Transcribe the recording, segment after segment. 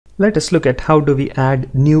Let us look at how do we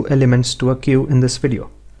add new elements to a queue in this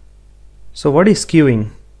video. So what is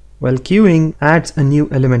queuing? Well, queuing adds a new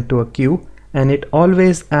element to a queue, and it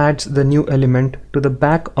always adds the new element to the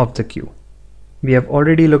back of the queue. We have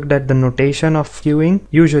already looked at the notation of queuing.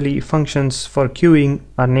 Usually functions for queuing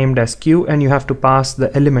are named as queue, and you have to pass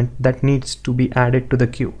the element that needs to be added to the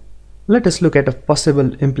queue. Let us look at a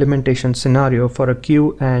possible implementation scenario for a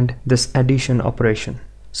queue and this addition operation.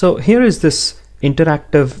 So here is this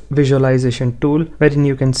interactive visualization tool wherein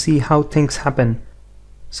you can see how things happen.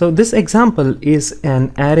 So this example is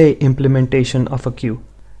an array implementation of a queue.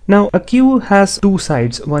 Now a queue has two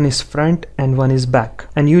sides, one is front and one is back,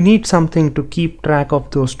 and you need something to keep track of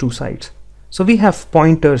those two sides. So we have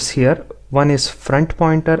pointers here, one is front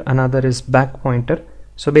pointer, another is back pointer.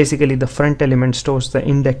 So basically the front element stores the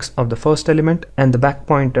index of the first element and the back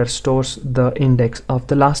pointer stores the index of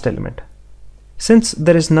the last element. Since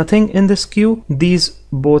there is nothing in this queue, these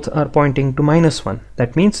both are pointing to -1.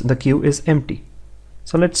 That means the queue is empty.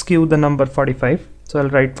 So let's queue the number 45. So I'll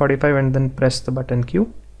write 45 and then press the button queue.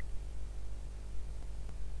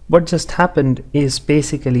 What just happened is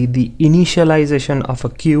basically the initialization of a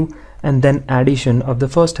queue and then addition of the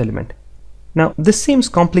first element. Now this seems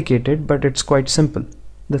complicated, but it's quite simple.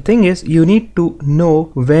 The thing is, you need to know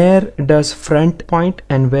where does front point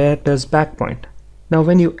and where does back point. Now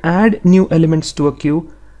when you add new elements to a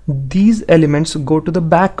queue, these elements go to the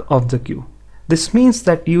back of the queue. This means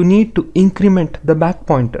that you need to increment the back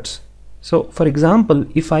pointers. So for example,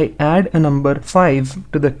 if I add a number 5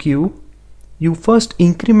 to the queue, you first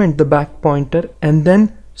increment the back pointer and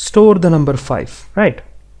then store the number 5, right?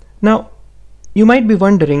 Now you might be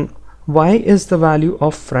wondering, why is the value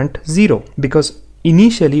of front 0? Because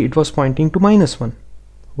initially it was pointing to -1.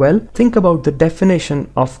 Well, think about the definition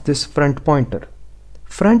of this front pointer.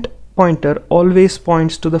 Front pointer always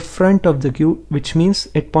points to the front of the queue, which means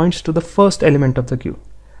it points to the first element of the queue.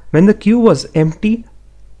 When the queue was empty,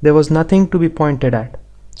 there was nothing to be pointed at.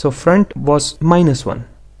 So front was -1.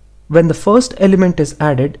 When the first element is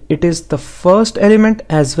added, it is the first element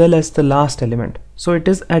as well as the last element. So it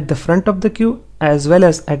is at the front of the queue as well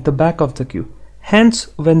as at the back of the queue. Hence,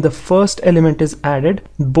 when the first element is added,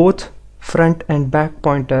 both front and back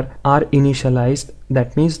pointer are initialized.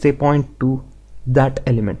 That means they point to that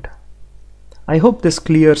element. I hope this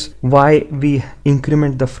clears why we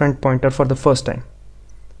increment the front pointer for the first time.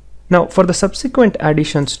 Now for the subsequent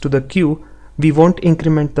additions to the queue, we won't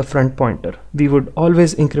increment the front pointer. We would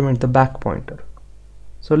always increment the back pointer.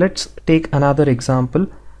 So let's take another example.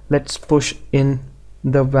 Let's push in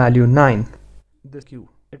the value 9. The queue.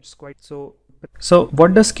 It's quite so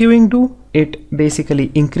what does queuing do? It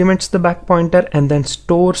basically increments the back pointer and then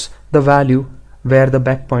stores the value where the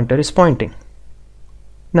back pointer is pointing.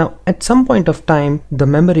 Now at some point of time, the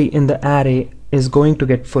memory in the array is going to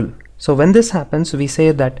get full. So when this happens, we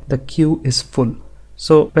say that the queue is full.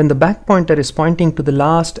 So when the back pointer is pointing to the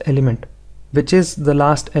last element, which is the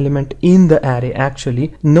last element in the array,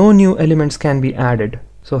 actually no new elements can be added.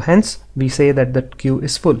 So hence we say that the queue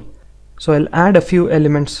is full. So I'll add a few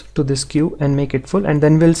elements to this queue and make it full, and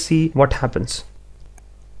then we'll see what happens.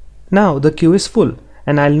 Now the queue is full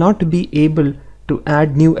and I'll not be able to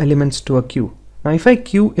add new elements to a queue. Now if I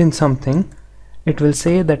queue in something, it will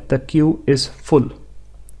say that the queue is full.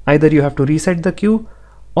 Either you have to reset the queue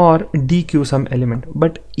or dequeue some element.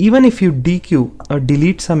 But even if you dequeue or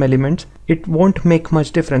delete some elements, it won't make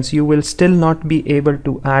much difference. You will still not be able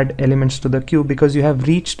to add elements to the queue because you have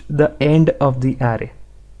reached the end of the array.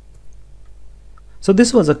 So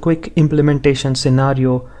this was a quick implementation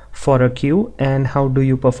scenario for a queue and how do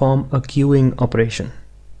you perform a queuing operation.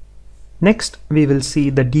 Next, we will see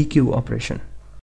the dequeue operation.